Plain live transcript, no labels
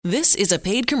This is a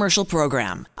paid commercial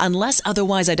program. Unless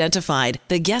otherwise identified,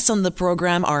 the guests on the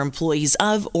program are employees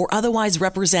of or otherwise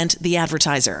represent the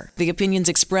advertiser. The opinions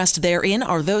expressed therein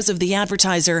are those of the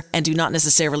advertiser and do not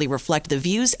necessarily reflect the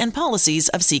views and policies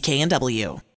of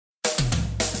CKNW.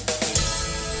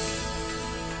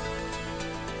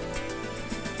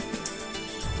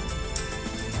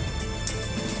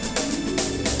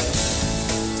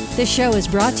 This show is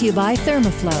brought to you by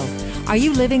Thermoflow. Are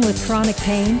you living with chronic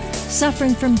pain,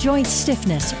 suffering from joint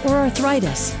stiffness or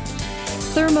arthritis?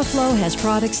 Thermoflow has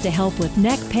products to help with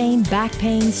neck pain, back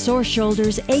pain, sore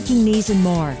shoulders, aching knees, and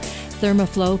more.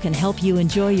 Thermoflow can help you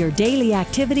enjoy your daily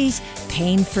activities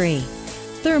pain-free.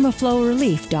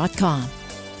 ThermoflowRelief.com.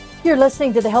 You're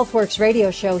listening to the HealthWorks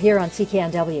radio show here on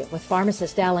CKNW with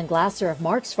pharmacist Alan Glasser of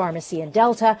Mark's Pharmacy in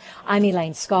Delta. I'm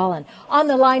Elaine Scollin. On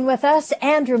the line with us,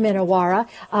 Andrew Minowara.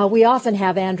 We often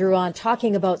have Andrew on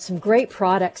talking about some great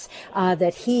products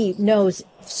that he knows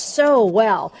so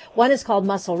well. One is called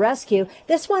Muscle Rescue.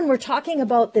 This one, we're talking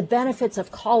about the benefits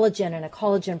of collagen and a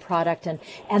collagen product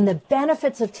and the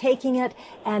benefits of taking it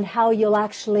and how you'll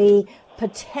actually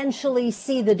potentially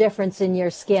see the difference in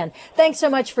your skin. Thanks so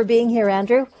much for being here,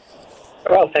 Andrew.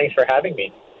 Well, thanks for having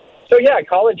me. So, yeah,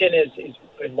 collagen is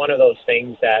one of those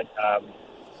things that,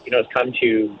 has come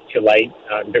to light,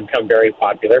 become very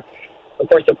popular. Of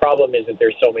course, the problem is that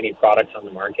there's so many products on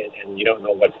the market, and you don't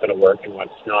know what's going to work and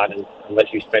what's not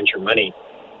unless you spend your money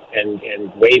and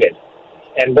wait it.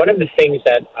 And one of the things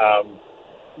that,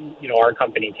 our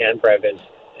company, Tanprev,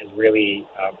 has really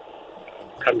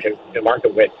come to the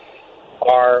market with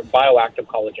are bioactive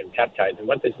collagen peptides. And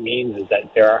what this means is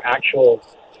that there are actual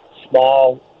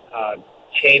small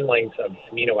chain lengths of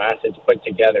amino acids put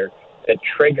together that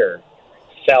trigger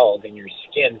cells in your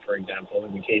skin, for example,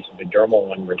 in the case of the dermal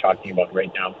one we're talking about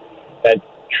right now, that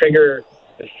trigger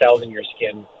the cells in your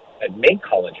skin that make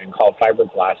collagen, called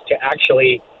fibroblasts, to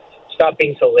actually stop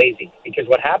being so lazy. Because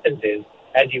what happens is,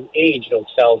 as you age, those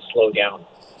cells slow down.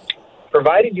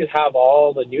 Provided you have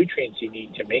all the nutrients you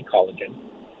need to make collagen,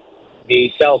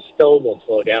 the cells still will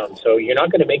slow down. So you're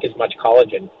not going to make as much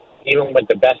collagen even with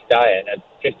the best diet at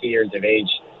 50 years of age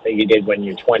that you did when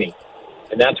you're 20.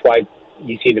 And that's why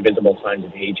you see the visible signs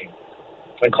of aging.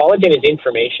 When collagen is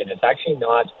information, it's actually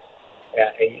not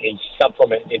a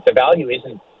supplement. The value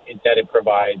isn't that it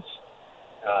provides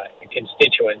a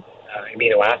constituent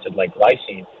amino acid like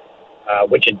glycine,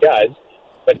 which it does,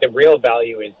 but the real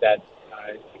value is that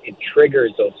it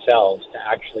triggers those cells to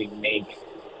actually make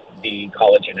the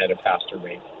collagen at a faster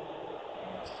rate.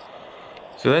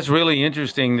 So that's really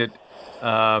interesting that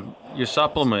your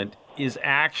supplement is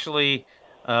actually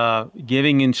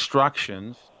giving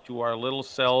instructions to our little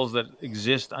cells that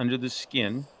exist under the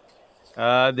skin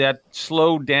that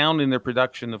slow down in their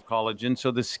production of collagen.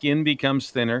 So the skin becomes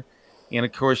thinner. And,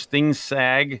 of course, things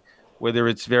sag, whether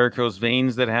it's varicose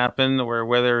veins that happen or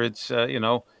whether it's,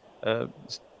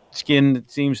 skin that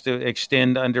seems to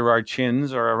extend under our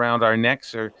chins or around our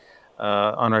necks or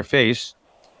on our face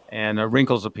and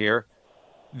wrinkles appear.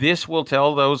 This will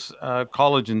tell those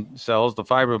collagen cells, the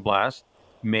fibroblasts,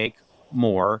 make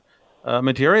more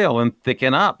material and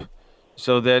thicken up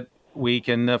so that we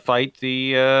can fight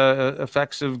the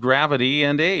effects of gravity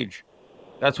and age.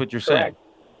 That's what you're saying.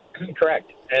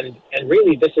 Correct. And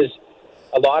really, this is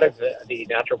a lot of the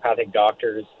naturopathic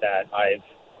doctors that I've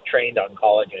trained on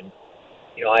collagen.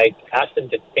 I asked them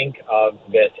to think of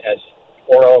this as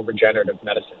oral regenerative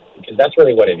medicine because that's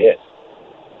really what it is.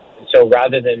 So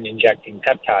rather than injecting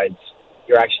peptides,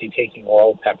 you're actually taking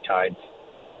oral peptides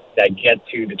that get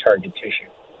to the target tissue.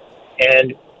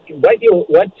 And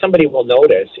what somebody will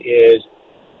notice is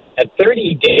at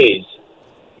 30 days,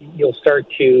 you'll start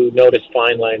to notice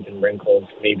fine lines and wrinkles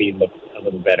maybe look a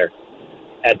little better.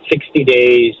 At 60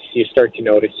 days, you start to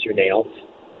notice your nails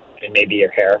and maybe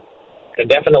your hair. And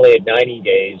definitely at 90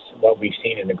 days, what we've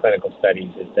seen in the clinical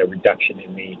studies is the reduction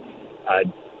in the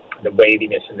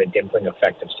waviness and the dimpling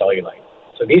effect of cellulite.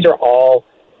 So these are all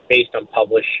based on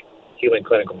published human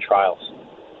clinical trials.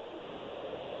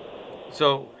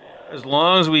 So as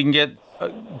long as we can get a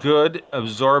good,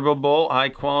 absorbable,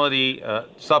 high-quality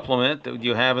supplement that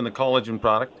you have in the collagen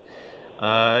product,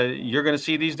 you're going to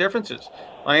see these differences.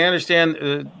 I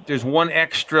understand there's one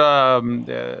extra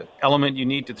element you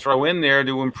need to throw in there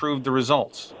to improve the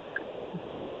results.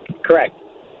 Correct.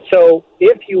 So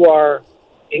if you are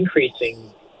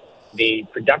increasing the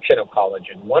production of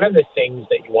collagen, one of the things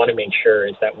that you want to make sure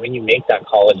is that when you make that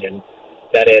collagen,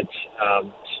 that it's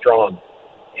strong.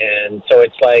 And so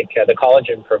it's like the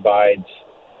collagen provides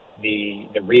the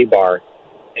rebar,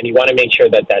 and you want to make sure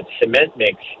that cement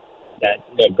mix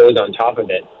that goes on top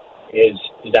of it is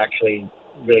actually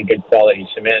really good quality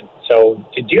cement. So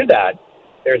to do that,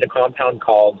 there's a compound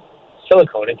called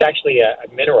silicone. It's actually a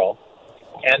mineral.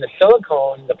 And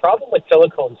the problem with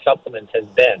silicone supplements has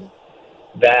been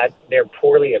that they're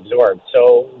poorly absorbed.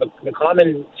 So the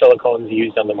common silicones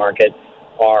used on the market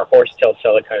are horsetail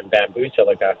silica and bamboo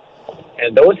silica,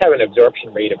 and those have an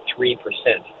absorption rate of 3%.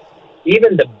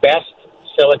 Even the best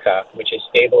silica, which is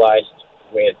stabilized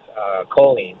with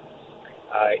choline,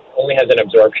 only has an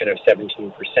absorption of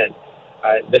 17%.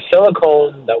 The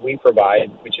silicone that we provide,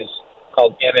 which is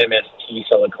called MMST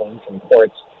silicone from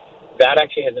Quartz, that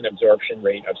actually has an absorption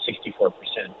rate of 64%.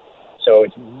 So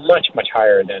it's much, much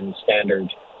higher than standard,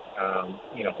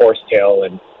 horsetail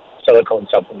and silicone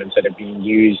supplements that are being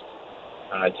used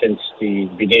since the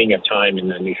beginning of time in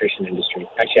the nutrition industry.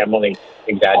 Actually, I'm only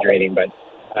exaggerating, but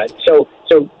so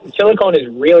silicone is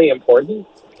really important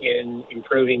in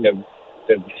improving the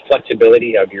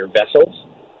flexibility of your vessels,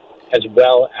 as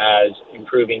well as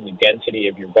improving the density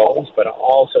of your bones, but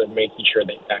also making sure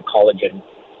that collagen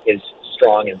is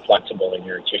strong and flexible in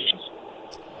your tissues.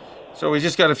 So we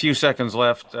just got a few seconds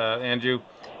left, Andrew,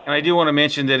 and I do want to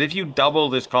mention that if you double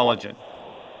this collagen,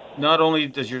 not only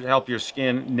does it help your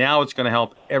skin, now it's going to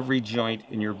help every joint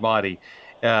in your body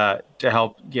to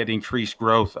help get increased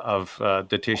growth of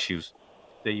the tissues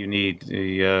that you need,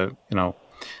 the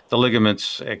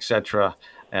ligaments, etc.,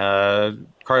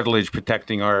 cartilage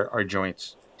protecting our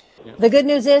joints. The good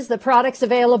news is the product's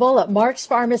available at Mark's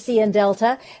Pharmacy in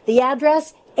Delta. The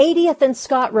address, 80th and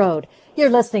Scott Road. You're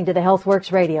listening to the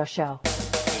HealthWorks radio show.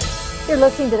 You're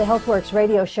listening to the HealthWorks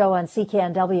radio show on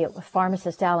CKNW with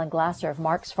pharmacist Alan Glasser of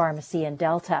Mark's Pharmacy in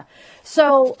Delta.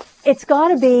 So it's got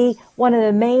to be one of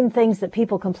the main things that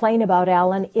people complain about,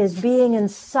 Alan, is being in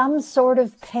some sort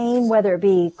of pain, whether it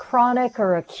be chronic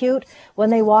or acute,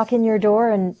 when they walk in your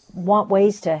door and want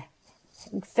ways to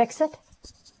fix it.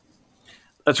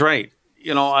 That's right.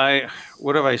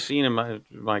 What have I seen in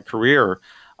my career?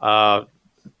 I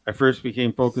first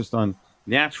became focused on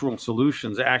natural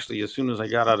solutions, actually, as soon as I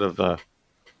got out of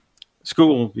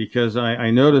school, because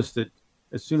I noticed that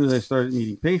as soon as I started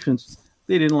meeting patients,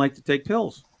 they didn't like to take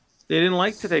pills. They didn't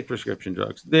like to take prescription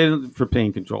drugs for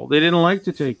pain control. They didn't like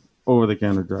to take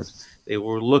over-the-counter drugs. They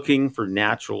were looking for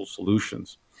natural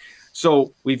solutions.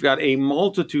 So we've got a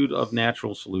multitude of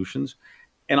natural solutions,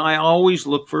 and I always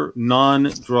look for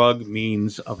non-drug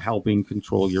means of helping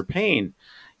control your pain.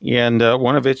 And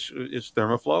one of it is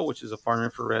Thermoflow, which is a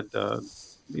far-infrared,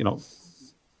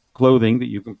 clothing that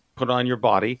you can put on your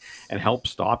body and help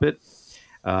stop it.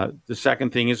 The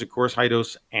second thing is, of course,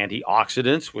 high-dose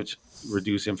antioxidants, which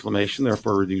reduce inflammation,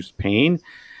 therefore reduce pain.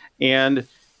 And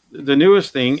the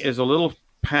newest thing is a little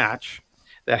patch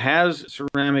that has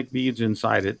ceramic beads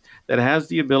inside it that has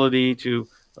the ability to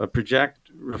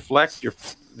reflect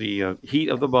the heat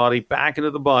of the body back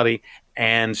into the body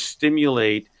and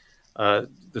stimulate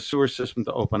the sewer system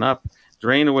to open up,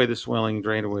 drain away the swelling,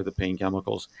 drain away the pain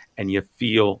chemicals, and you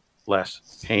feel less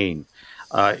pain.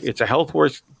 It's a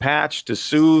HealthWorks patch to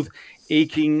soothe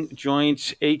aching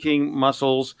joints, aching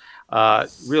muscles.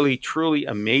 Really, truly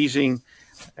amazing.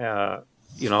 When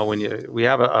we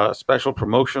have a special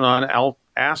promotion on,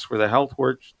 ask for the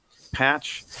HealthWorks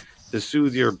patch to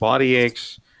soothe your body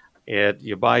aches.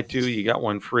 You buy two, you got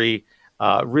one free.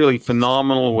 Really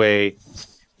phenomenal way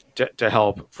to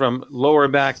help from lower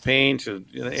back pain to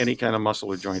any kind of muscle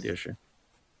or joint issue.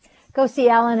 Go see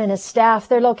Alan and his staff.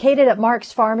 They're located at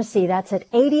Mark's Pharmacy. That's at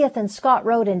 80th and Scott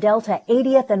Road in Delta,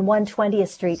 80th and 120th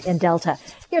Street in Delta.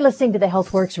 You're listening to the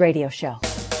HealthWorks radio show.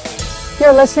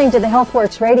 You're listening to the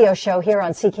HealthWorks radio show here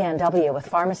on CKNW with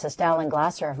pharmacist Alan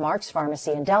Glasser of Mark's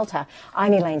Pharmacy in Delta.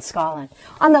 I'm Elaine Scollin.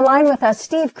 On the line with us,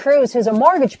 Steve Cruz, who's a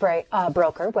mortgage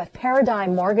broker with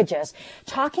Paradigm Mortgages,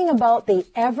 talking about the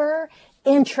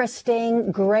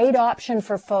interesting, great option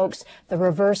for folks, the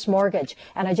reverse mortgage.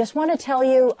 And I just want to tell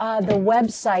you the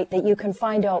website that you can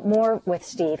find out more with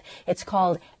Steve. It's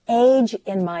called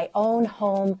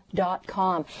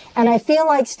ageinmyownhome.com. And I feel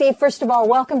like, Steve, first of all,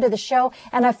 welcome to the show.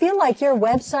 And I feel like your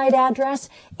website address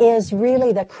is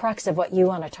really the crux of what you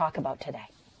want to talk about today.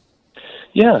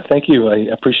 Yeah, thank you. I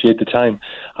appreciate the time.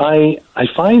 I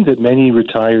find that many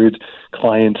retired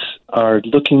clients are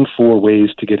looking for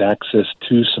ways to get access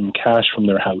to some cash from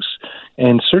their house.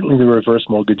 And certainly the reverse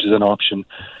mortgage is an option.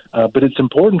 But it's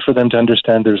important for them to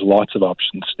understand there's lots of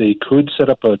options. They could set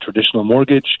up a traditional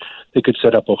mortgage. They could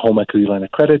set up a home equity line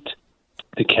of credit.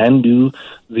 They can do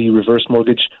the reverse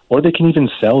mortgage, or they can even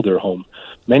sell their home.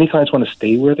 Many clients want to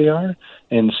stay where they are,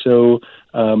 and so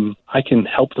I can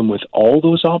help them with all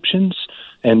those options.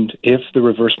 And if the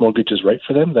reverse mortgage is right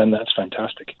for them, then that's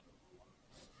fantastic.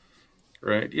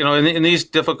 Right. In these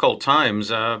difficult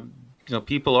times,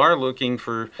 people are looking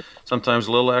for sometimes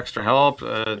a little extra help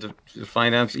to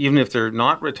finance, even if they're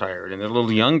not retired and they're a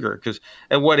little younger. Because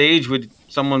at what age would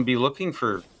someone be looking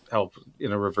for help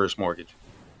in a reverse mortgage?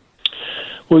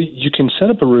 Well, you can set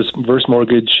up a reverse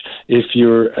mortgage if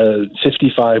you're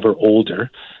 55 or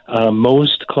older.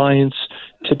 Most clients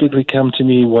typically come to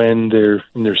me when they're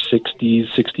in their 60s,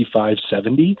 65,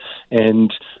 70,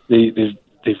 and they've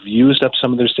used up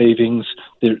some of their savings.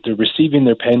 They're receiving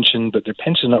their pension, but their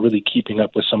pension is not really keeping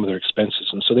up with some of their expenses.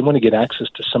 And so they want to get access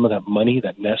to some of that money,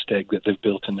 that nest egg that they've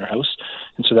built in their house.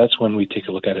 And so that's when we take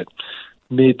a look at it,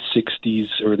 mid-60s,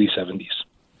 early 70s.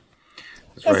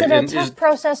 Is it a tough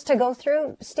process to go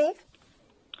through, Steve?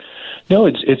 No,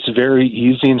 it's very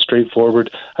easy and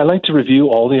straightforward. I like to review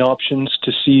all the options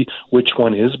to see which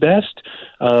one is best.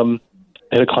 I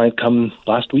had a client come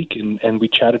last week, and we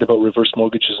chatted about reverse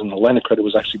mortgages, and the line of credit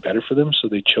was actually better for them, so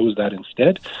they chose that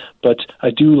instead. But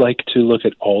I do like to look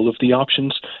at all of the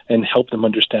options and help them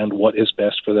understand what is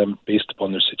best for them based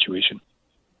upon their situation.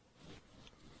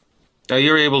 Now,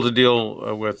 you're able to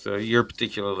deal with your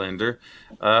particular lender.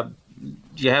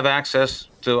 Do you have access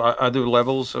to other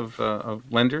levels of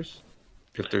lenders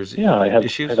if there's issues? I have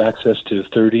access to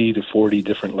 30 to 40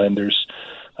 different lenders,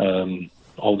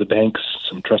 all the banks,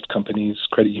 some trust companies,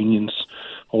 credit unions,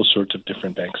 all sorts of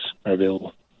different banks are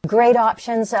available. Great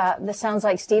options. This sounds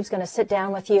like Steve's going to sit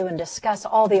down with you and discuss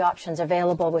all the options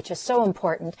available, which is so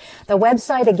important. The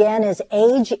website, again, is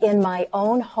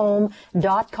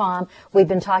ageinmyownhome.com. We've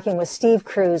been talking with Steve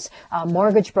Cruz,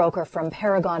 mortgage broker from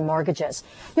Paragon Mortgages.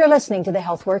 You're listening to the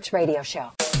HealthWorks radio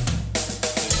show.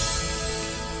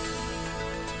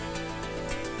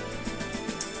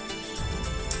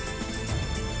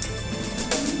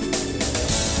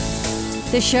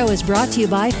 This show is brought to you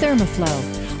by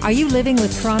Thermoflow. Are you living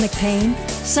with chronic pain,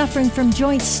 suffering from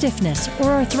joint stiffness or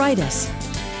arthritis?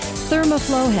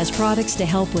 Thermoflow has products to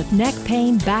help with neck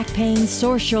pain, back pain,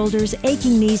 sore shoulders,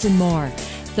 aching knees, and more.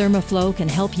 Thermoflow can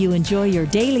help you enjoy your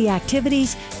daily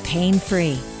activities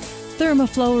pain-free.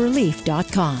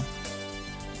 ThermoflowRelief.com.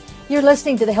 You're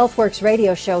listening to the HealthWorks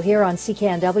radio show here on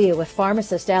CKNW with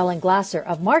pharmacist Alan Glasser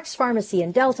of Mark's Pharmacy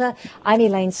in Delta. I'm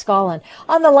Elaine Scollin.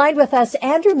 On the line with us,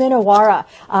 Andrew Minowara,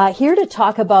 here to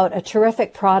talk about a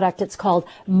terrific product. It's called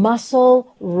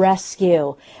Muscle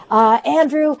Rescue.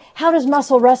 Andrew, how does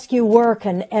Muscle Rescue work,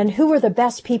 and who are the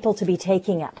best people to be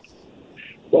taking it?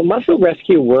 Well, Muscle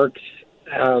Rescue works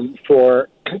for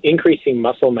increasing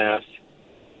muscle mass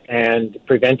and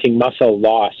preventing muscle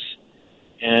loss.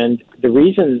 And the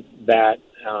reason that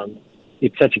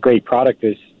it's such a great product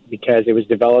is because it was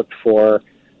developed for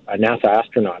NASA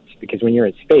astronauts. Because when you're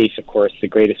in space, of course, the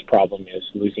greatest problem is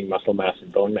losing muscle mass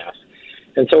and bone mass.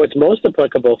 And so it's most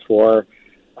applicable for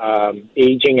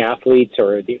aging athletes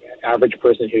or the average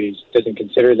person who doesn't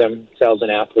consider themselves an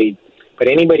athlete, but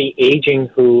anybody aging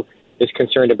who is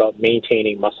concerned about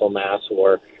maintaining muscle mass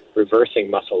or reversing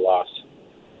muscle loss.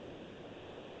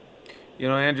 You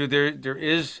know, Andrew, there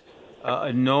is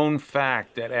a known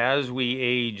fact that as we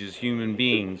age as human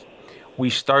beings,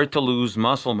 we start to lose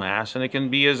muscle mass, and it can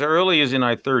be as early as in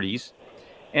our 30s,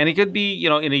 and it could be,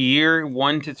 in a year,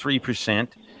 1 to 3%,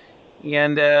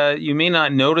 and you may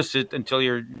not notice it until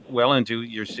you're well into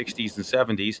your 60s and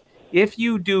 70s. If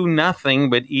you do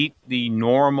nothing but eat the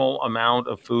normal amount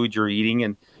of food you're eating,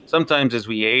 and sometimes as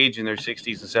we age in their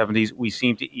 60s and 70s, we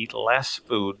seem to eat less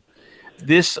food,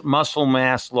 this muscle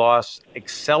mass loss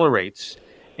accelerates,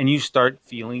 and you start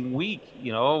feeling weak.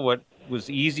 What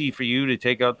was easy for you to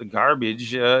take out the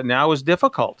garbage now is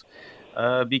difficult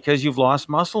because you've lost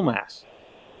muscle mass.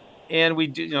 And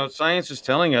science is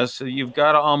telling us that you've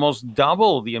got to almost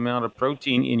double the amount of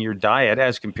protein in your diet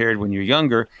as compared when you're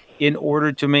younger in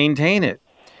order to maintain it.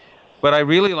 But I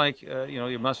really like,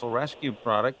 your Muscle Rescue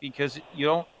product because you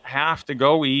don't have to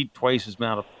go eat twice as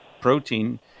amount of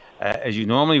protein as you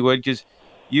normally would, because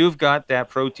you've got that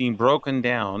protein broken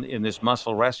down in this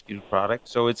Muscle Rescue product,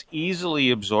 so it's easily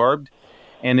absorbed,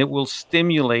 and it will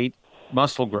stimulate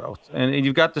muscle growth. And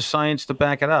you've got the science to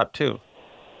back it up, too.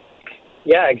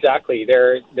 Yeah, exactly.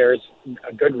 There's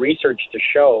a good research to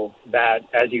show that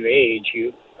as you age,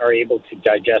 you are able to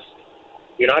digest.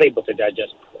 You're not able to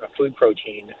digest food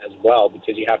protein as well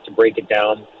because you have to break it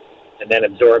down and then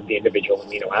absorb the individual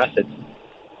amino acids.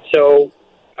 So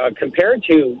compared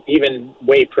to even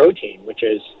whey protein, which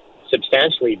is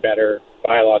substantially better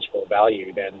biological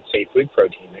value than, say, food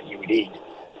protein that you would eat,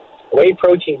 whey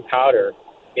protein powder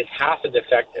is half as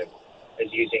effective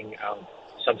as using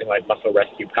something like Muscle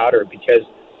Rescue powder, because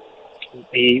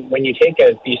when you take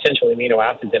the essential amino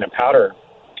acids in a powder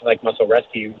like Muscle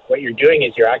Rescue, what you're doing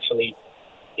is you're actually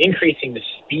increasing the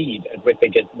speed at which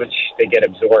they get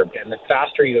absorbed. And the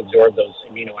faster you absorb those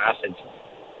amino acids,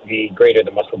 the greater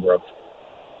the muscle growth.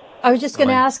 I was just going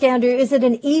to ask, Andrew, is it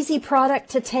an easy product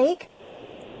to take?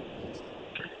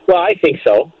 Well, I think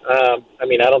so. I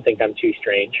mean, I don't think I'm too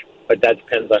strange, but that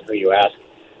depends on who you ask.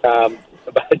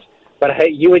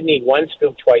 But you would need 1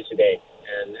 scoop twice a day,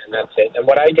 and that's it. And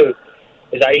what I do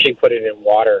is I usually put it in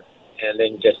water and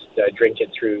then just drink it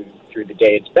through the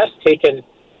day. It's best taken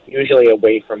usually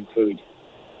away from food.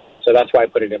 So that's why I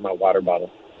put it in my water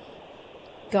bottle.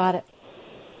 Got it.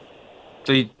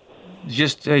 So you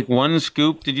just take 1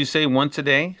 scoop, did you say, once a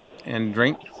day and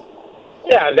drink?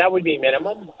 Yeah, that would be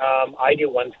minimum. I do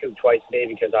 1 scoop twice a day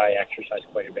because I exercise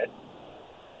quite a bit.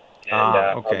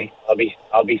 And okay.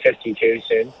 I'll be 52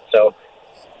 soon. So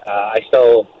I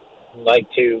still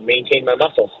like to maintain my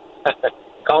muscles.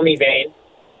 Call me vain.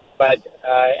 But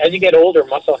as you get older,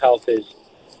 muscle health is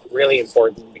really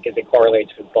important because it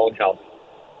correlates with bone health.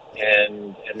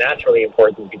 And that's really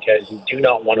important because you do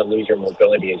not want to lose your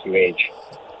mobility as you age.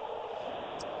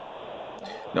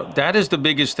 No, that is the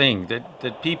biggest thing,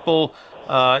 that people,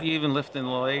 even lifting the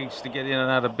legs to get in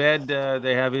and out of bed,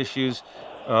 they have issues.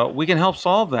 We can help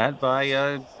solve that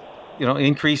by,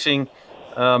 increasing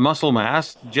muscle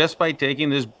mass just by taking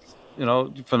this,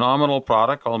 phenomenal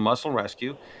product called Muscle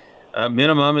Rescue.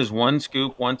 Minimum is 1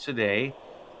 scoop once a day,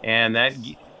 and that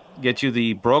gets you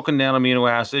the broken down amino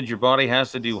acids. Your body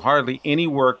has to do hardly any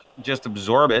work, just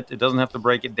absorb it. It doesn't have to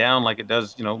break it down like it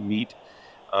does, meat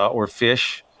or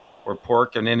fish or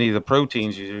pork and any of the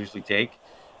proteins you usually take.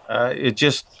 It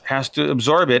just has to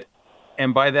absorb it.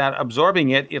 And by that absorbing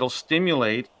it, it'll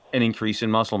stimulate an increase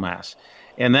in muscle mass.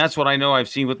 And that's what I know I've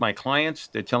seen with my clients.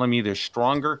 They're telling me they're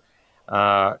stronger,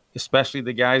 especially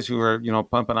the guys who are,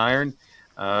 pumping iron.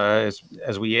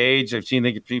 As we age, I've seen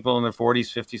people in their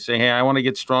 40s, 50s say, hey, I want to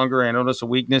get stronger. I notice a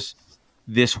weakness.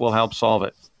 This will help solve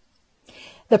it.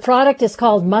 The product is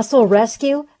called Muscle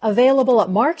Rescue, available at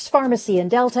Mark's Pharmacy in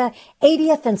Delta,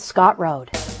 80th and Scott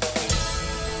Road.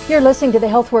 You're listening to the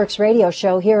HealthWorks radio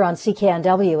show here on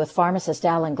CKNW with pharmacist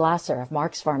Alan Glasser of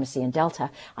Mark's Pharmacy in Delta.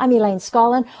 I'm Elaine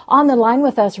Scollin. On the line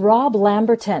with us, Rob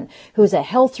Lamberton, who's a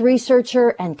health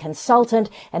researcher and consultant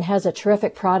and has a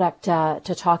terrific product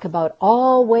to talk about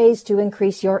all ways to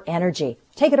increase your energy.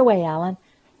 Take it away, Alan.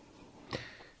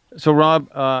 So, Rob,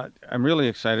 I'm really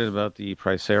excited about the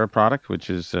Pricera product, which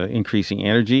is increasing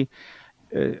energy.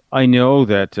 I know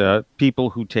that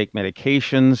people who take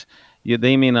medications,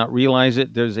 they may not realize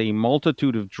it. There's a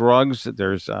multitude of drugs.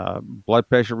 There's blood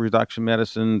pressure reduction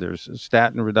medicine, there's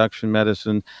statin reduction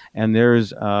medicine, and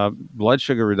there's blood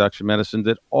sugar reduction medicine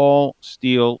that all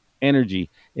steal energy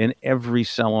in every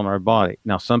cell in our body.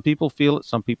 Now, some people feel it,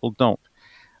 some people don't.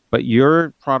 But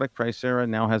your product, Pricera,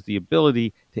 now has the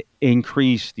ability to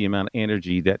increase the amount of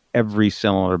energy that every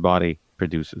cell in our body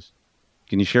produces.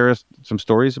 Can you share us some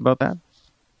stories about that?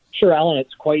 Sure, Alan.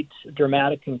 It's quite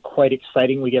dramatic and quite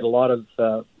exciting. We get a lot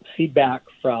of feedback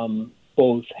from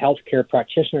both healthcare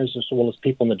practitioners as well as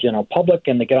people in the general public,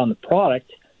 and they get on the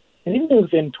product. And even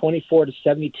within 24 to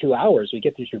 72 hours, we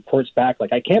get these reports back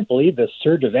like, I can't believe this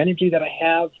surge of energy that I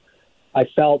have. I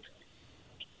felt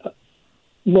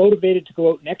motivated to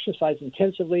go out and exercise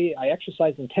intensively. I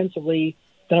exercised intensively,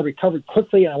 then I recovered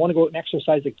quickly, and I want to go out and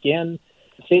exercise again.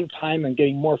 At the same time, I'm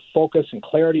getting more focus and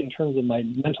clarity in terms of my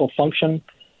mental function.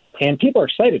 And people are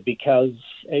excited because,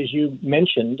 as you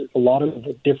mentioned, a lot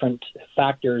of different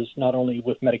factors, not only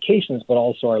with medications, but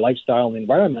also our lifestyle and the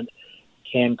environment,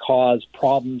 can cause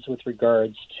problems with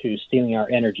regards to stealing our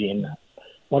energy. And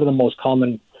one of the most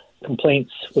common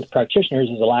complaints with practitioners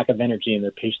is a lack of energy in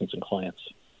their patients and clients.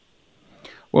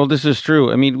 Well, this is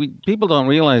true. I mean, people don't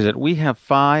realize it. We have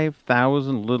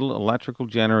 5,000 little electrical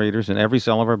generators in every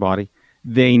cell of our body.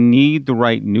 They need the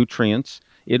right nutrients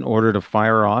in order to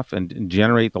fire off and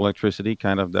generate the electricity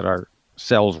kind of that our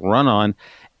cells run on.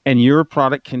 And your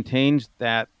product contains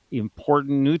that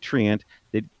important nutrient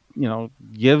that,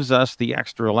 gives us the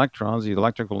extra electrons, the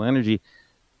electrical energy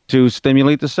to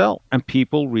stimulate the cell. And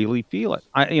people really feel it.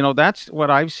 That's what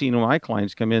I've seen when my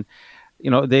clients come in.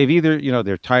 They've either,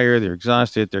 they're tired, they're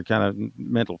exhausted, their kind of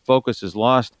mental focus is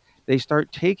lost. They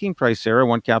start taking Pricera,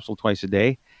 1 capsule twice a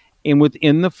day. And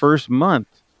within the first month,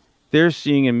 they're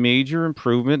seeing a major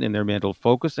improvement in their mental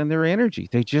focus and their energy.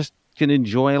 They just can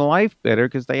enjoy life better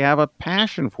because they have a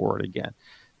passion for it again.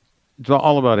 It's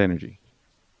all about energy.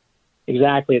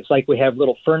 Exactly. It's like we have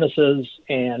little furnaces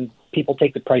and people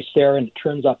take the Pricera and it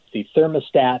turns up the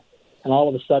thermostat. And all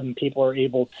of a sudden, people are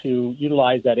able to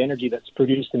utilize that energy that's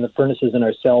produced in the furnaces in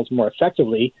our cells more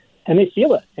effectively, and they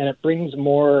feel it. And it brings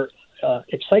more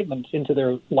excitement into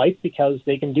their life because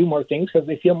they can do more things because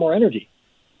they feel more energy.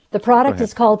 The product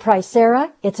is called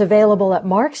Pricera. It's available at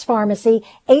Mark's Pharmacy,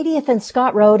 80th and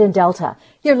Scott Road in Delta.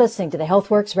 You're listening to the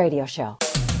HealthWorks radio show.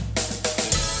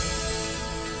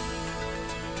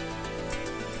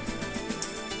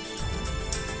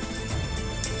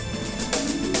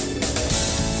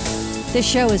 This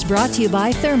show is brought to you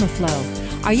by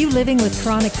Thermoflow. Are you living with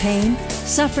chronic pain,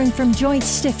 suffering from joint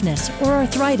stiffness or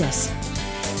arthritis?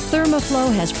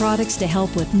 Thermoflow has products to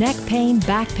help with neck pain,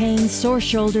 back pain, sore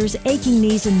shoulders, aching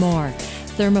knees, and more.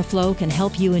 Thermoflow can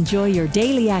help you enjoy your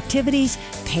daily activities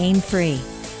pain-free.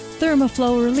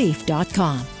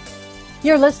 ThermoflowRelief.com.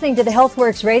 You're listening to the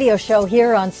HealthWorks radio show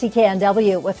here on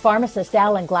CKNW with pharmacist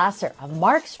Alan Glasser of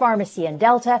Mark's Pharmacy in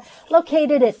Delta,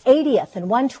 located at 80th and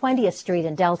 120th Street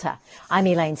in Delta. I'm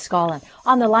Elaine Scollin.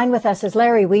 On the line with us is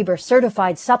Larry Weber,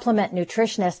 certified supplement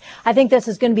nutritionist. I think this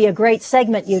is going to be a great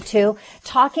segment, you two,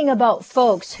 talking about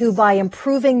folks who, by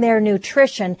improving their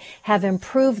nutrition, have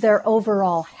improved their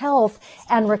overall health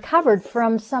and recovered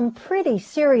from some pretty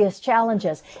serious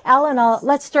challenges. Alan,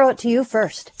 let's throw it to you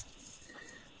first.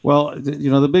 Well,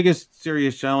 the biggest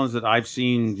serious challenge that I've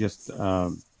seen just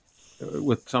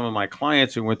with some of my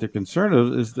clients and what they're concerned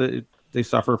of is that they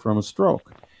suffer from a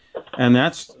stroke. And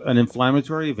that's an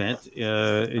inflammatory event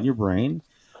in your brain,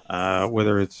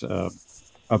 whether it's a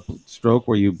stroke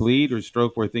where you bleed or a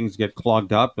stroke where things get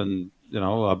clogged up and,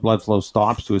 blood flow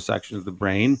stops to a section of the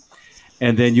brain.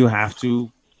 And then you have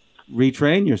to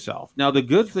retrain yourself. Now, the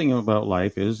good thing about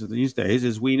life is these days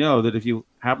is we know that if you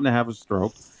happen to have a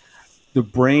stroke, the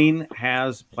brain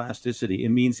has plasticity. It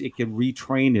means it can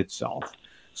retrain itself.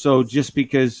 So just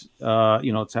because,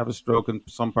 it's have a stroke and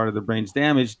some part of the brain's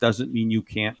damaged doesn't mean you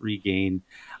can't regain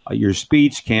your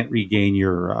speech, can't regain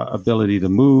your ability to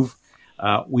move.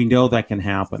 We know that can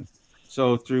happen.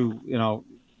 So through,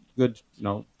 good,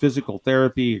 physical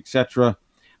therapy, etc.,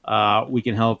 we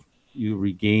can help you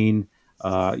regain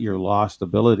your lost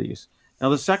abilities. Now,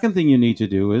 the second thing you need to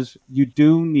do is you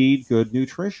do need good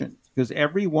nutrition. Because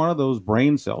every one of those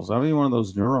brain cells, every one of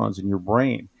those neurons in your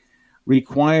brain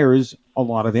requires a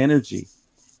lot of energy.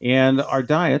 And our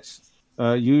diets,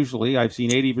 usually, I've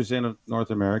seen 80% of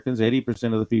North Americans,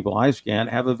 80% of the people I scan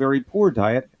have a very poor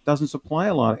diet. It doesn't supply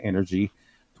a lot of energy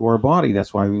to our body.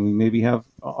 That's why we maybe have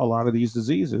a lot of these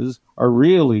diseases are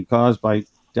really caused by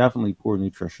definitely poor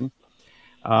nutrition.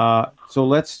 So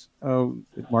let's,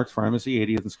 Mark's Pharmacy,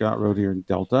 80th and Scott Road here in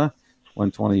Delta,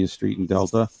 120th Street in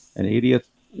Delta, and 80th.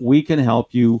 We can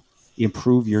help you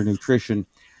improve your nutrition.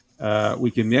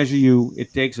 We can measure you.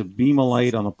 It takes a beam of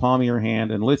light on the palm of your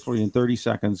hand, and literally in 30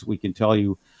 seconds, we can tell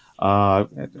you, I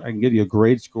can give you a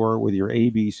grade score with your A,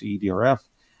 B, C, D, or F.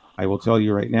 I will tell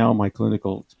you right now, my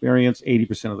clinical experience,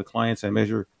 80% of the clients I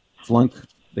measure flunk.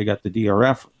 They got the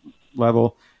DRF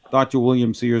level. Dr.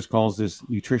 William Sears calls this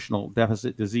nutritional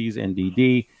deficit disease,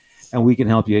 NDD, and we can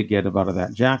help you get out of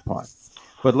that jackpot.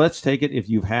 But let's take it if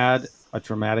you've had a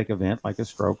traumatic event like a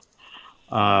stroke.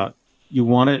 You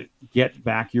want to get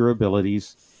back your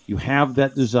abilities. You have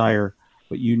that desire,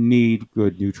 but you need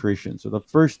good nutrition. So the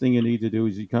first thing you need to do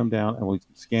is you come down and we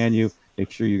scan you, make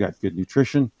sure you got good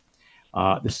nutrition.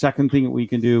 The second thing that we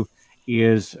can do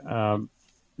is,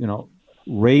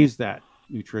 raise that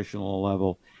nutritional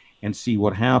level and see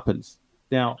what happens.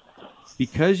 Now,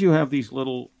 because you have these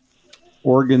little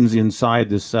organs inside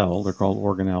the cell, they're called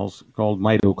organelles, called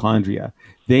mitochondria.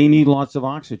 They need lots of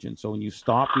oxygen. So when you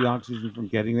stop the oxygen from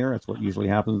getting there, that's what usually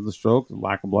happens with the stroke, the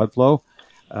lack of blood flow.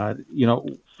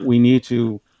 We need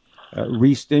to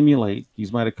re-stimulate these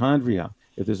mitochondria.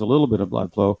 If there's a little bit of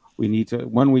blood flow, we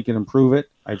can improve it.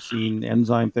 I've seen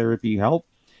enzyme therapy help,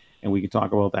 and we can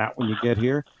talk about that when you get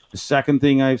here. The second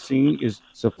thing I've seen is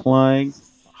supplying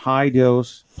high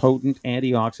dose, potent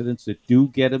antioxidants that do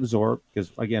get absorbed,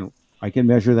 because again, I can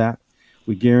measure that.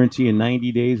 We guarantee in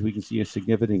 90 days we can see a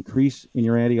significant increase in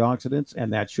your antioxidants,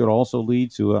 and that should also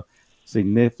lead to a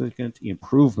significant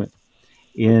improvement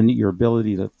in your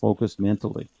ability to focus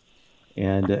mentally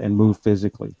and move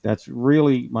physically. That's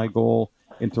really my goal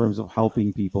in terms of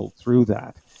helping people through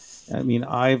that. I mean,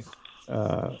 have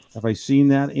I seen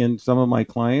that in some of my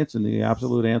clients? And the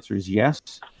absolute answer is yes.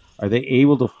 Are they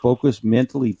able to focus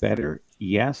mentally better?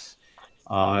 Yes.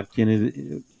 Can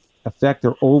it affect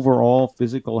their overall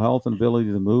physical health and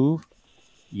ability to move?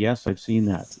 Yes, I've seen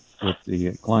that with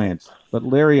the clients. But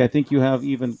Larry, I think you have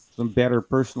even some better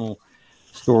personal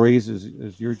stories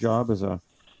as your job as a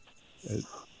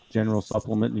general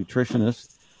supplement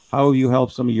nutritionist. How have you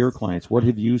helped some of your clients? What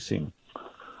have you seen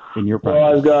in your practice?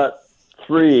 Well, I've got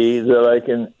three that I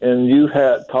can, and you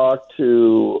had talked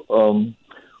to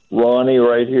Ronnie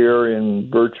right here in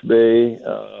Birch Bay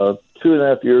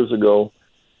 2.5 years ago.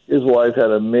 his wife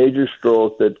had a major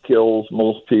stroke that kills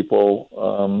most people.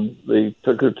 They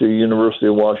took her to University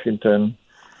of Washington,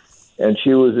 and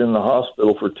she was in the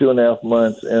hospital for 2.5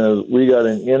 months. And we got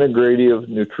an integrative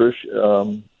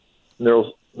nutrition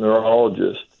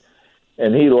neurologist,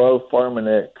 and he loved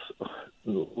Pharmanex,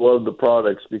 loved the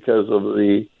products because of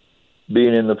the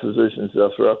being in the physician's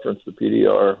desk reference, the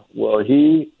PDR. Well,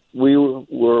 we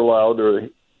were allowed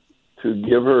to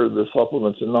give her the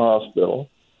supplements in the hospital.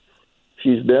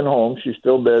 She's been home. She's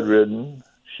still bedridden.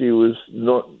 She was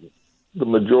the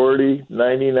majority,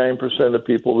 99% of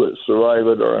people that survive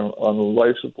it are on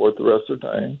life support the rest of the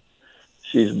time.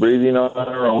 She's breathing on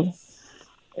her own,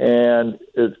 and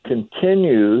it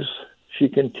continues. She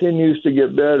continues to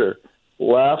get better.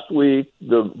 Last week,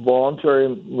 the voluntary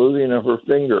moving of her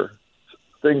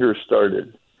fingers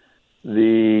started.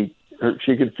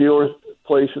 She could feel her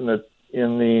place in the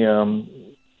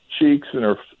cheeks and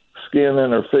her skin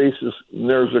and her face's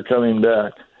nerves are coming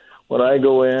back. When I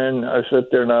go in, I sit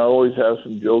there and I always have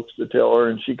some jokes to tell her,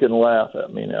 and she can laugh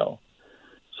at me now.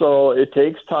 So it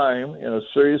takes time in a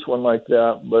serious one like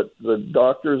that, but the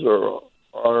doctors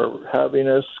are having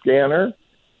us scan her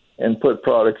and put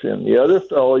products in. The other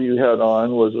fellow you had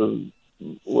on was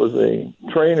a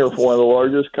trainer for one of the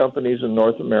largest companies in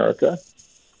North America.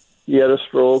 He had a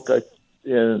stroke at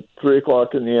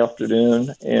 3:00 in the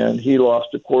afternoon, and he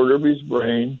lost a quarter of his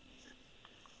brain.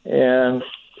 And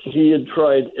he had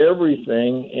tried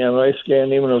everything, and I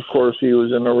scanned him, and of course he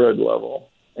was in a red level.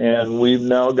 And we've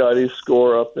now got his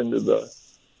score up into the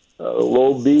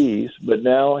low Bs, but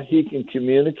now he can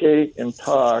communicate and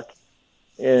talk,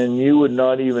 and you would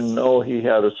not even know he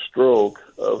had a stroke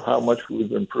of how much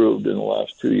we've improved in the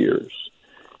last 2 years.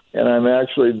 And I'm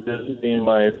actually visiting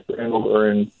my friend over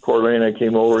in Coeur d'Alene. I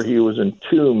came over. He was in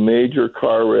 2 major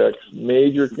car wrecks,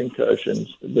 major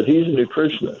concussions, but he's a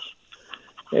nutritionist.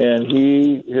 And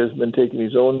he has been taking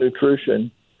his own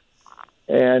nutrition,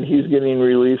 and he's getting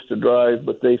released to drive.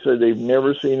 But they said they've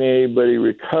never seen anybody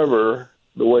recover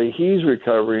the way he's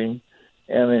recovering,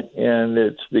 and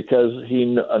it's because he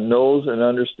knows and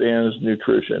understands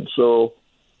nutrition. So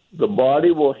the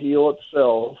body will heal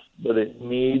itself, but it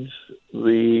needs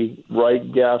the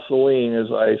right gasoline, as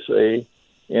I say,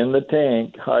 in the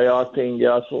tank, high-octane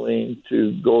gasoline,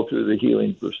 to go through the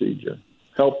healing procedure,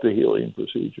 help the healing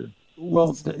procedure.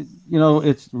 Well,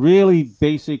 it's really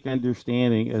basic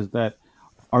understanding is that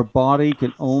our body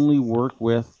can only work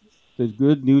with the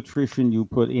good nutrition you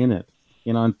put in it.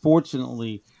 And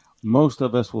unfortunately, most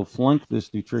of us will flunk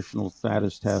this nutritional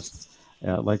status test.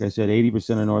 Like I said,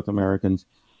 80% of North Americans.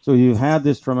 So you've had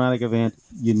this traumatic event.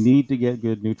 You need to get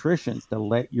good nutrition to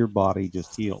let your body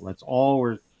just heal. That's all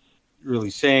we're really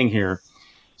saying here.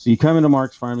 So you come into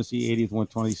Mark's Pharmacy, 80th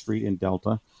 120th Street in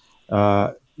Delta.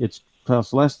 It's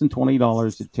costs less than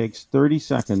 $20. It takes 30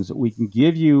 seconds. We can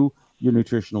give you your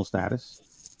nutritional status.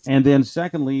 And then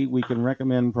secondly, we can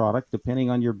recommend product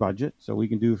depending on your budget. So we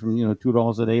can do from,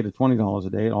 $2 a day to $20 a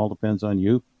day. It all depends on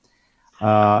you.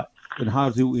 And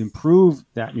how to improve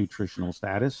that nutritional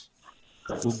status.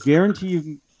 We'll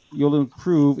guarantee you'll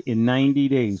improve in 90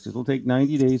 days. It'll take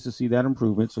 90 days to see that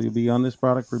improvement. So you'll be on this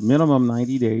product for minimum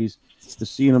 90 days to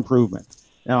see an improvement.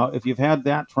 Now, if you've had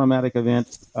that traumatic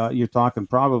event, you're talking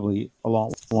probably a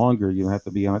lot longer. You have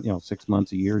to be on, 6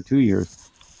 months, a year, 2 years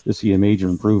to see a major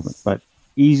improvement. But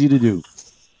easy to do.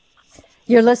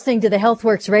 You're listening to the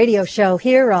HealthWorks radio show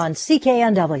here on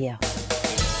CKNW.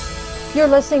 You're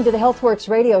listening to the HealthWorks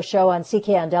radio show on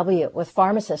CKNW with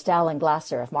pharmacist Alan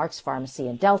Glasser of Mark's Pharmacy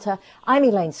in Delta. I'm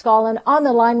Elaine Scollin. On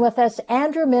the line with us,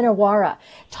 Andrew Minowara,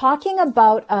 talking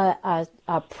about a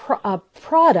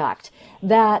product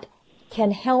that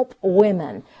can help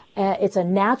women. It's a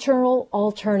natural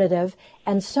alternative,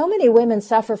 and so many women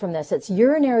suffer from this. It's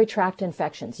urinary tract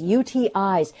infections,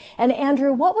 UTIs. And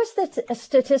Andrew, what was the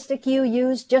statistic you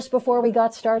used just before we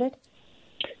got started?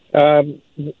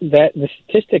 That the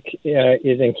statistic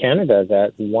is in Canada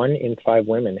that 1 in 5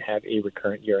 women have a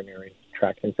recurrent urinary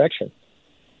tract infection,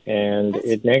 and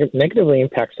it negatively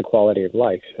impacts the quality of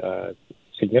life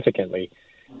significantly.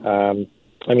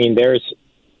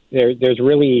 There's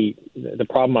really the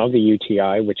problem of the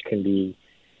UTI, which can be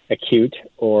acute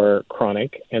or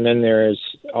chronic, and then there's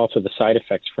also the side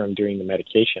effects from doing the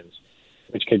medications,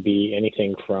 which could be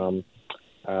anything from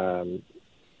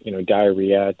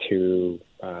diarrhea to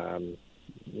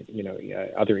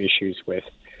other issues with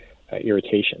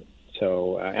irritation.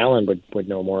 So Alan would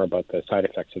know more about the side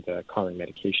effects of the common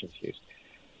medications used.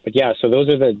 But yeah, so those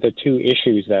are the 2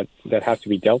 issues that have to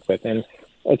be dealt with. And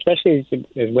especially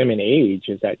as women age,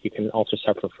 is that you can also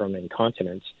suffer from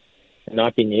incontinence and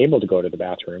not being able to go to the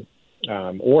bathroom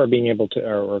or being able to,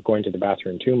 or going to the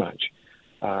bathroom too much.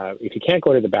 If you can't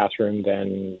go to the bathroom,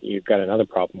 then you've got another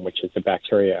problem, which is the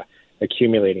bacteria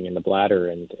accumulating in the bladder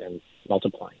and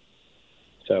multiplying.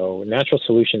 So natural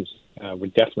solutions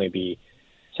would definitely be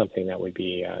something that would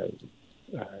be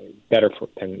better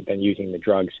than using the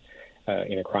drugs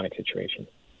in a chronic situation.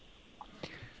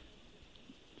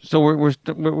 So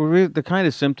we're the kind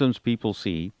of symptoms people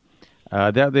see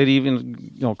that they'd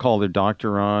even call their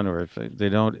doctor on, or if they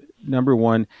don't. Number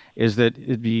one is that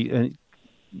it'd be an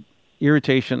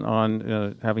irritation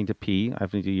on having to pee,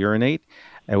 having to urinate.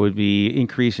 It would be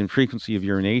increase in frequency of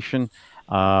urination,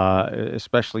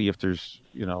 especially if there's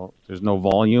no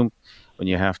volume when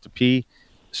you have to pee.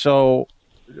 So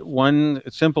one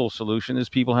simple solution is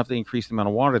people have to increase the amount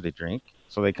of water they drink,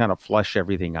 so they kind of flush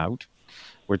everything out.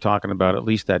 We're talking about at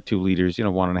least that 2 liters,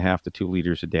 1.5 to 2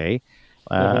 liters a day.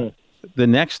 The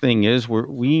next thing is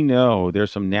we know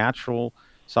there's some natural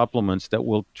supplements that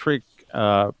will trick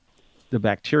the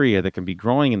bacteria that can be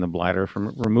growing in the bladder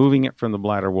from removing it from the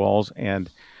bladder walls and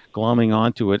glomming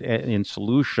onto it in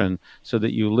solution, so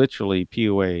that you literally pee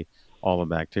away all the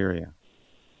bacteria.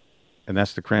 And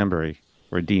that's the cranberry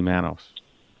or D-mannose,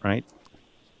 right?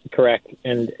 Correct.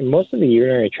 And most of the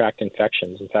urinary tract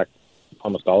infections, in fact,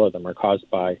 almost all of them, are caused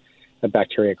by a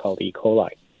bacteria called E.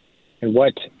 coli. And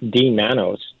what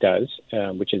D-mannose does,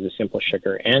 which is a simple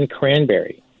sugar, and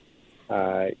cranberry,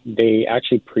 they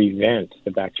actually prevent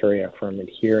the bacteria from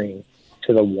adhering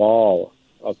to the wall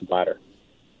of the bladder.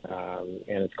 And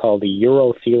it's called the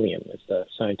urothelium. It's the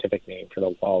scientific name for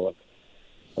the wall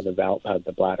of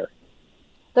the bladder.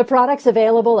 The product's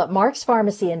available at Mark's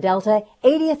Pharmacy in Delta,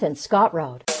 80th and Scott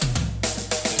Road.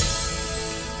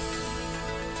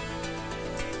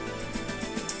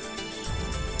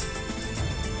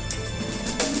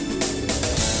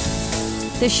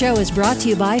 This show is brought to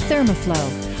you by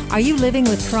Thermoflow. Are you living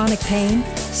with chronic pain,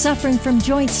 suffering from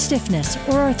joint stiffness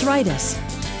or arthritis?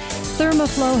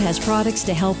 Thermoflow has products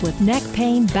to help with neck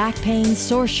pain, back pain,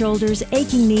 sore shoulders,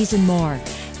 aching knees, and more.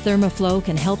 Thermoflow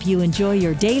can help you enjoy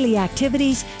your daily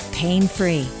activities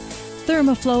pain-free.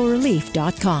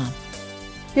 ThermoflowRelief.com.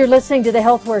 You're listening to the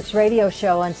HealthWorks radio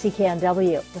show on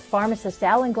CKNW with pharmacist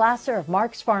Alan Glasser of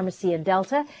Mark's Pharmacy in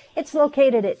Delta. It's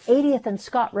located at 80th and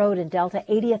Scott Road in Delta,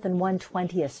 80th and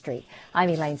 120th Street. I'm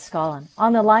Elaine Scollin.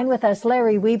 On the line with us,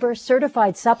 Larry Weber,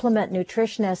 certified supplement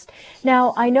nutritionist.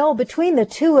 Now, I know between the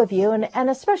two of you, and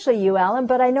especially you, Alan,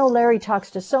 but I know Larry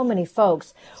talks to so many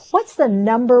folks. What's the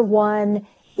number one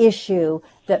issue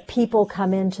that people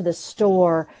come into the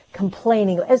store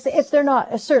complaining, as if they're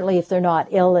not, certainly if they're not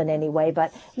ill in any way,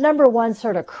 but number one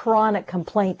sort of chronic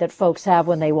complaint that folks have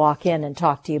when they walk in and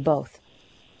talk to you both?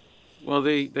 Well,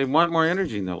 they want more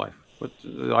energy in their life. But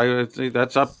I would say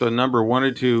that's up to number 1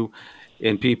 or 2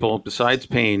 in people. Besides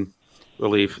pain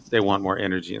relief, they want more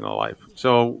energy in their life.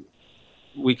 So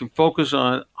we can focus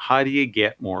on, how do you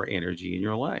get more energy in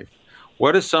your life?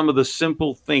 What are some of the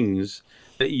simple things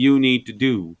that you need to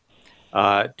do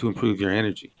to improve your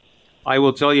energy? I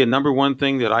will tell you, number one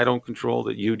thing that I don't control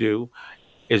that you do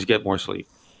is get more sleep.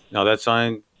 Now,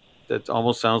 that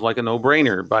almost sounds like a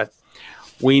no-brainer, but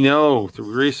we know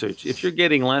through research, if you're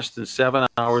getting less than 7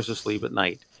 hours of sleep at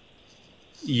night,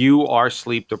 you are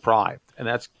sleep deprived, and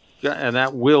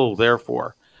that will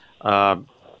therefore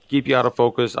keep you out of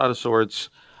focus, out of sorts,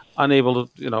 unable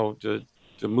to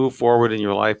move forward in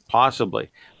your life,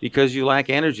 possibly because you lack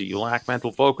energy, you lack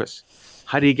mental focus.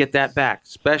 How do you get that back,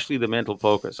 especially the mental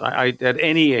focus? I at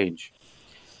any age,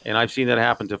 and I've seen that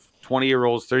happen to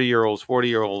 20-year-olds, 30-year-olds,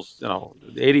 40-year-olds,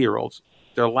 80-year-olds.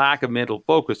 Their lack of mental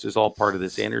focus is all part of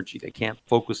this energy. They can't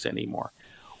focus anymore.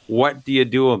 What do you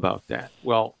do about that?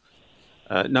 Well,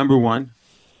 number one,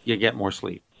 you get more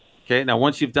sleep. Okay. Now,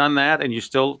 once you've done that and you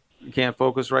still can't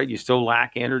focus right, you still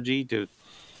lack energy to,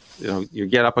 you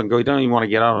get up and go. You don't even want to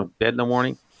get out of bed in the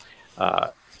morning.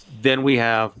 Then we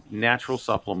have natural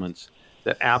supplements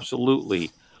that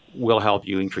absolutely will help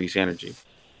you increase energy.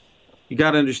 You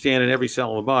got to understand, in every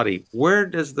cell of the body, where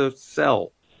does the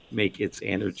cell make its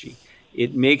energy?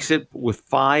 It makes it with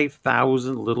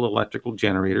 5,000 little electrical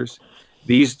generators.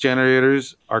 These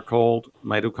generators are called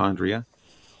mitochondria.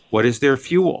 What is their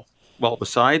fuel? Well,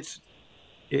 besides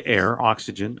air,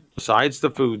 oxygen, besides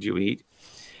the food you eat,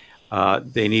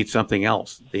 they need something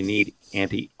else. They need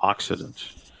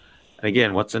antioxidants.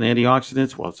 Again, what's an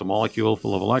antioxidant? Well, it's a molecule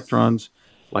full of electrons,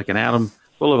 like an atom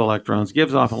full of electrons,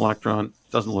 gives off an electron,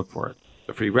 doesn't look for it.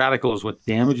 The free radical is what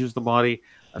damages the body.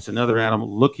 That's another atom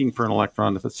looking for an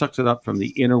electron. If it sucks it up from the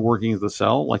inner working of the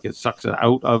cell, like it sucks it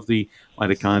out of the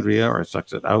mitochondria, or it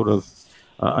sucks it out of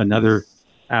another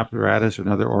apparatus or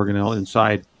another organelle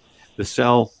inside the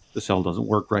cell doesn't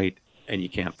work right, and you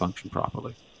can't function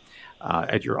properly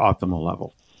at your optimal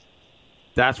level.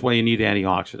 That's why you need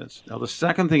antioxidants. Now, the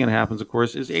second thing that happens, of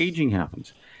course, is aging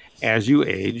happens. As you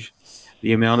age,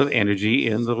 the amount of energy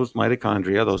in those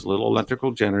mitochondria, those little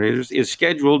electrical generators, is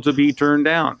scheduled to be turned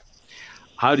down.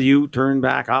 How do you turn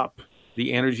back up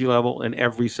the energy level in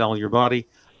every cell of your body?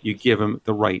 You give them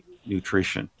the right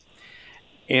nutrition.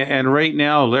 And right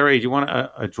now, Larry, do you want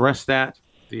to address that?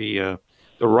 The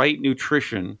right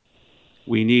nutrition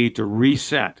we need to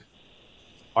reset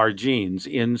our genes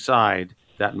inside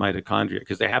that mitochondria,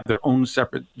 because they have their own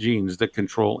separate genes that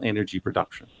control energy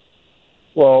production.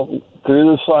 Well,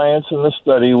 through the science and the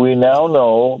study, we now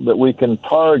know that we can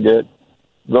target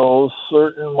those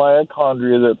certain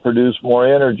mitochondria that produce more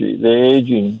energy, the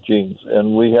aging genes.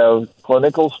 And we have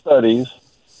clinical studies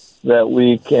that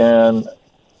we can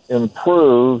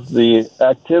improve the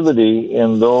activity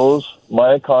in those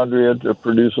mitochondria to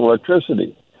produce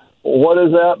electricity. Well, what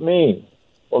does that mean?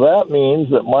 Well, that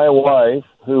means that my wife,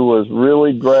 who was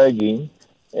really dragging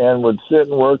and would sit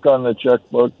and work on the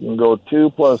checkbook and go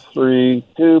 2 + 3,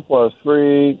 2 +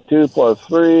 3, 2 +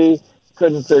 3,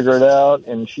 couldn't figure it out,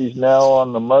 and she's now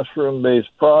on the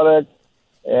mushroom-based product,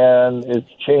 and it's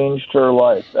changed her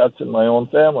life. That's in my own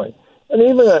family. And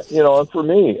even, for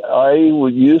me, I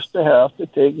used to have to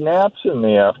take naps in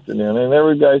the afternoon, and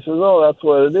every guy says, oh, that's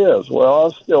what it is. Well, I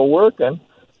was still working,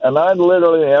 and I'd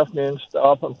literally in the afternoon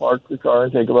stop and park the car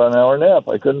and take about an hour nap.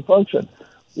 I couldn't function.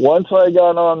 Once I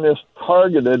got on this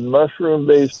targeted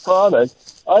mushroom-based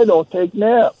product, I don't take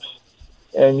naps.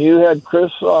 And you had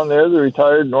Chris on there, the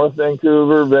retired North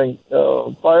Vancouver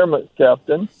fireman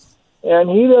captain, and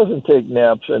he doesn't take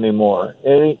naps anymore.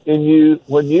 And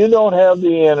when you don't have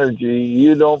the energy,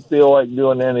 you don't feel like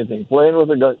doing anything. Playing with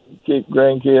the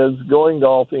grandkids, going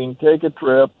golfing, take a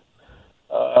trip,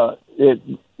 it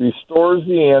restores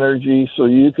the energy so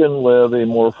you can live a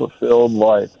more fulfilled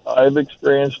life. I've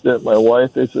experienced it. My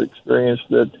wife has experienced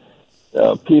it.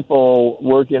 People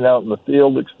working out in the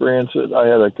field experience it. I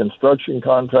had a construction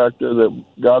contractor that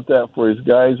got that for his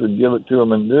guys, would give it to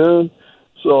them at noon.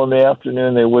 So in the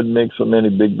afternoon, they wouldn't make so many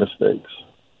big mistakes.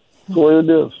 That's the way it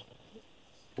is.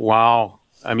 Wow.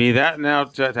 I mean, that now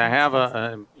to have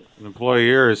an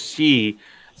employer see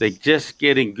that just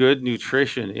getting good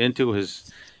nutrition into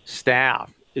his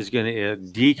staff is going to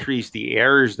decrease the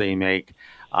errors they make,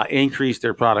 increase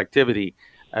their productivity.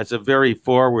 That's a very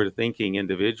forward-thinking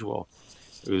individual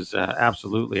who's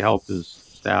absolutely helped his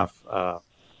staff,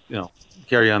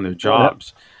 carry on their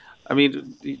jobs. I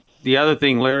mean, the other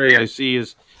thing, Larry, I see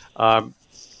is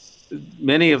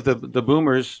many of the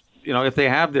boomers, if they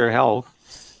have their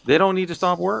health, they don't need to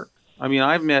stop work. I mean,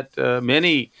 I've met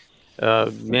many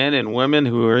men and women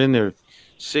who are in their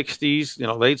 60s,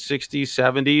 late 60s,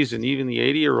 70s, and even the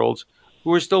 80-year-olds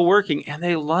who are still working, and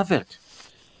they love it.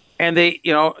 And they,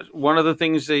 one of the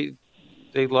things they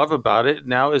love about it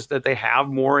now is that they have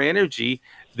more energy.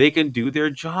 They can do their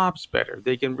jobs better.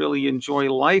 They can really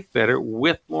enjoy life better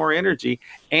with more energy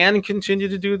and continue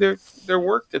to do their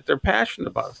work that they're passionate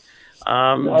about.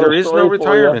 There is no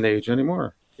retirement age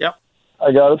anymore. Yep.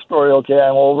 I got a story. Okay,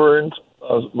 I'm over in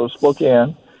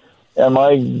Spokane, and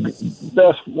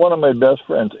one of my best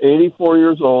friends, 84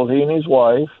 years old, he and his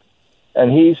wife,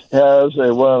 and he has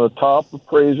one of the top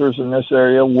appraisers in this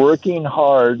area, working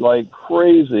hard like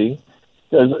crazy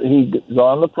because he's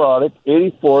on the product.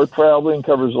 84, traveling,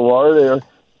 covers a lot of air.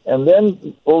 And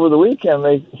then over the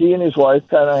weekend, he and his wife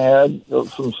kind of had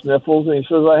some sniffles, and he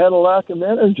says, I had a lack of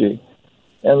energy.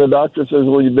 And the doctor says,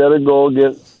 well, you better go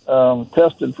get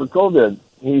tested for COVID.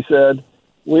 He said,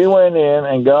 we went in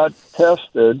and got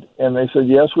tested, and they said,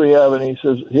 yes, we have. And he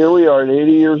says, here we are at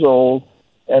 80 years old,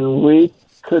 and we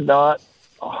could not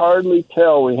hardly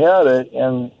tell we had it.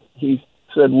 And he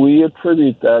said, we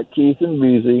attribute that, Keith and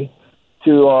Beezy,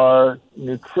 to our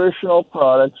nutritional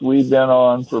products we've been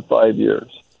on for 5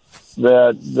 years,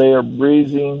 that they are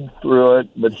breezing through it.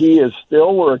 But he is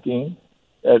still working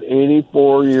at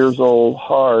 84 years old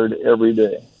hard every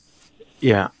day.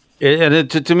 Yeah. And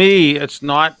to me, it's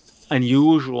not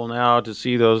unusual now to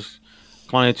see those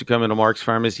clients who come into Mark's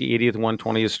Pharmacy, 80th,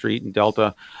 120th Street in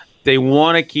Delta. They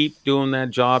want to keep doing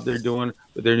that job they're doing,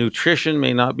 but their nutrition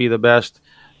may not be the best.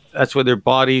 That's why their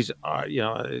bodies are,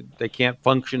 they can't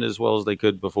function as well as they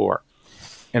could before.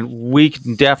 And we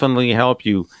can definitely help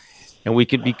you. And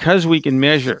because we can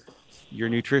measure your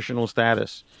nutritional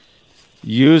status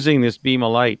using this Beam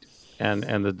of Light and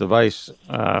the device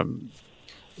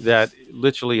that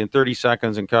literally in 30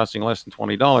 seconds and costing less than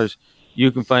 $20,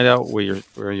 you can find out where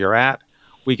you're at.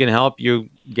 We can help you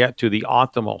get to the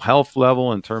optimal health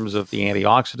level in terms of the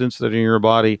antioxidants that are in your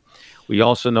body. We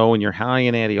also know when you're high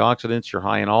in antioxidants, you're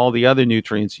high in all the other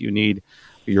nutrients you need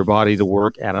for your body to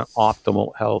work at an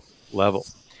optimal health level.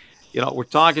 we're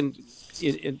talking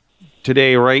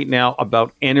today, right now,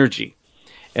 about energy.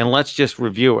 And let's just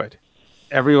review it.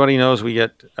 Everybody knows we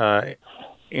get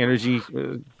energy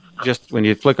just when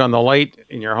you flick on the light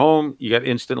in your home, you get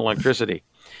instant electricity.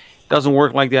 It doesn't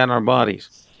work like that in our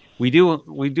bodies. We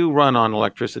do run on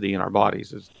electricity in our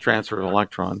bodies. It's transfer of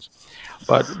electrons.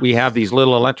 But we have these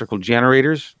little electrical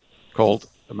generators called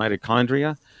the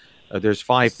mitochondria. There's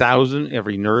 5,000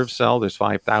 every nerve cell. There's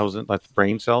 5,000, that's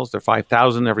brain cells. There's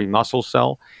 5,000 every muscle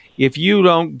cell. If you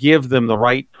don't give them the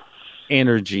right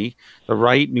energy, the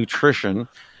right nutrition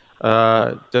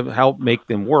to help make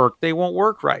them work, they won't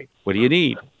work right. What do you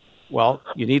need? Well,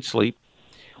 you need sleep.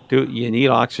 You need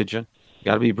oxygen. You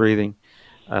got to be breathing.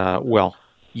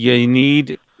 You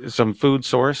need some food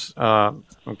source, and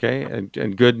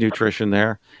good nutrition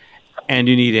there. And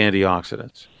you need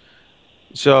antioxidants.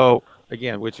 So,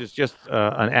 again, which is just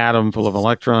an atom full of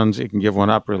electrons. It can give one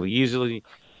up really easily.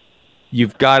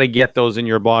 You've got to get those in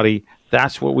your body.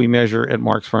 That's what we measure at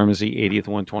Mark's Pharmacy, 80th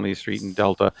 120th Street in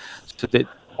Delta. So that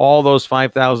all those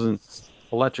 5,000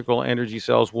 electrical energy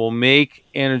cells will make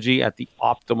energy at the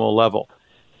optimal level.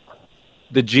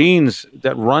 The genes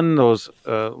that run those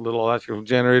little electrical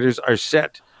generators are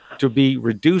set to be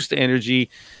reduced energy,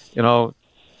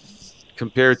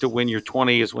 compared to when you're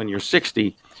 20 is when you're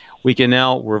 60. We can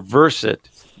now reverse it.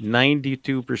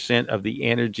 92% of the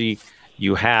energy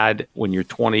you had when you're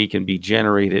 20 can be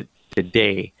generated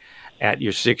today at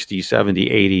your 60, 70,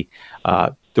 80.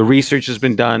 The research has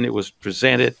been done. It was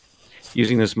presented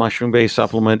using this mushroom-based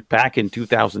supplement back in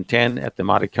 2010 at the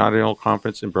Mitochondrial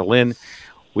Conference in Berlin.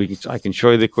 I can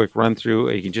show you the quick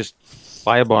run-through. You can just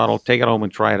buy a bottle, take it home,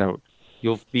 and try it out.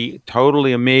 You'll be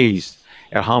totally amazed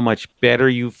at how much better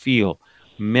you feel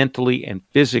mentally and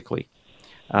physically.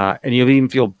 And you'll even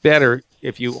feel better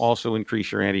if you also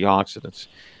increase your antioxidants.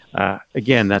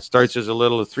 Again, that starts as a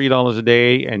little as $3 a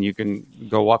day, and you can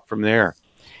go up from there.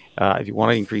 If you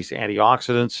want to increase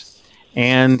antioxidants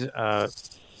and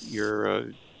your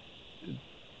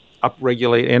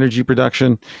upregulate energy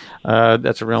production,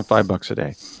 that's around $5 a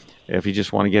day. If you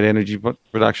just want to get energy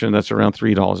production, that's around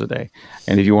 $3 a day.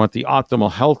 And if you want the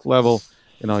optimal health level,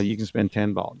 you can spend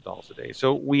 $10 a day.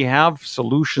 So we have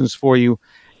solutions for you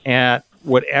at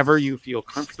whatever you feel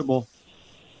comfortable.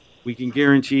 We can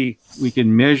guarantee we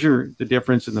can measure the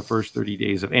difference in the first 30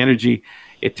 days of energy.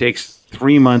 It takes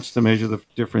 3 months to measure the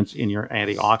difference in your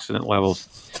antioxidant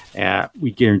levels.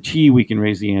 We guarantee we can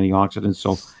raise the antioxidants.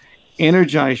 So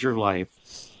energize your life.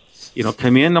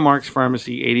 Come into Mark's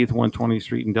Pharmacy, 80th 120th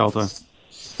Street in Delta.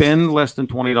 Spend less than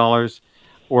 $20,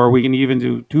 or we can even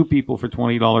do 2 people for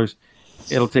 $20.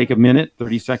 It'll take a minute,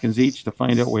 30 seconds each to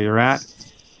find out where you're at.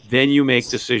 Then you make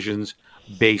decisions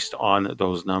based on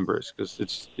those numbers, because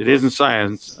it isn't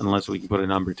science unless we can put a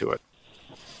number to it.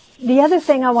 The other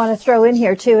thing I want to throw in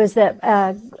here, too, is that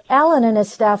Alan and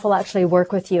his staff will actually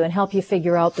work with you and help you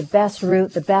figure out the best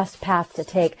route, the best path to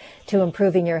take to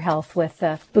improving your health with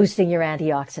boosting your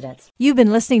antioxidants. You've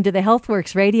been listening to the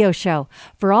HealthWorks radio show.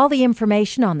 For all the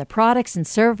information on the products and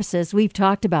services we've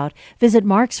talked about, visit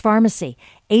Mark's Pharmacy,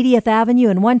 80th Avenue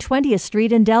and 120th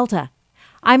Street in Delta.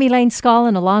 I'm Elaine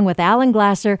Scollin, along with Alan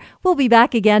Glasser. We'll be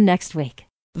back again next week.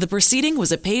 The proceeding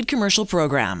was a paid commercial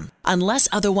program. Unless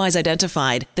otherwise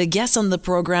identified, the guests on the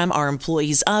program are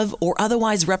employees of or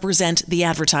otherwise represent the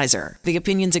advertiser. The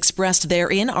opinions expressed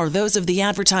therein are those of the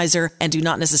advertiser and do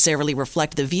not necessarily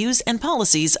reflect the views and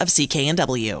policies of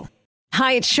CKNW.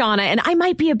 Hi, it's Shauna, and I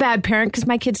might be a bad parent because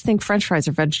my kids think French fries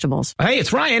are vegetables. Hey,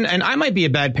 it's Ryan, and I might be a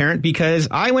bad parent because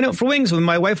I went out for wings when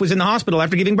my wife was in the hospital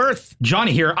after giving birth.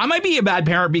 Johnny here. I might be a bad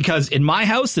parent because in my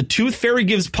house, the tooth fairy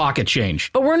gives pocket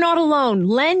change. But we're not alone.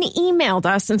 Len emailed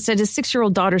us and said his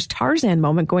 6-year-old daughter's Tarzan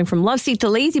moment going from love seat to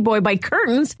lazy boy by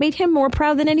curtains made him more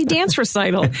proud than any dance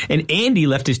recital. And Andy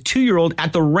left his 2-year-old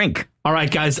at the rink. All right,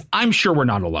 guys, I'm sure we're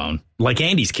not alone. Like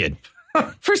Andy's kid.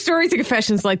 For stories and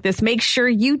confessions like this, make sure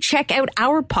you check out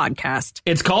our podcast.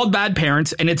 It's called Bad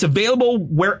Parents, and it's available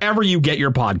wherever you get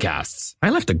your podcasts. I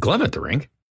left a glove at the rink.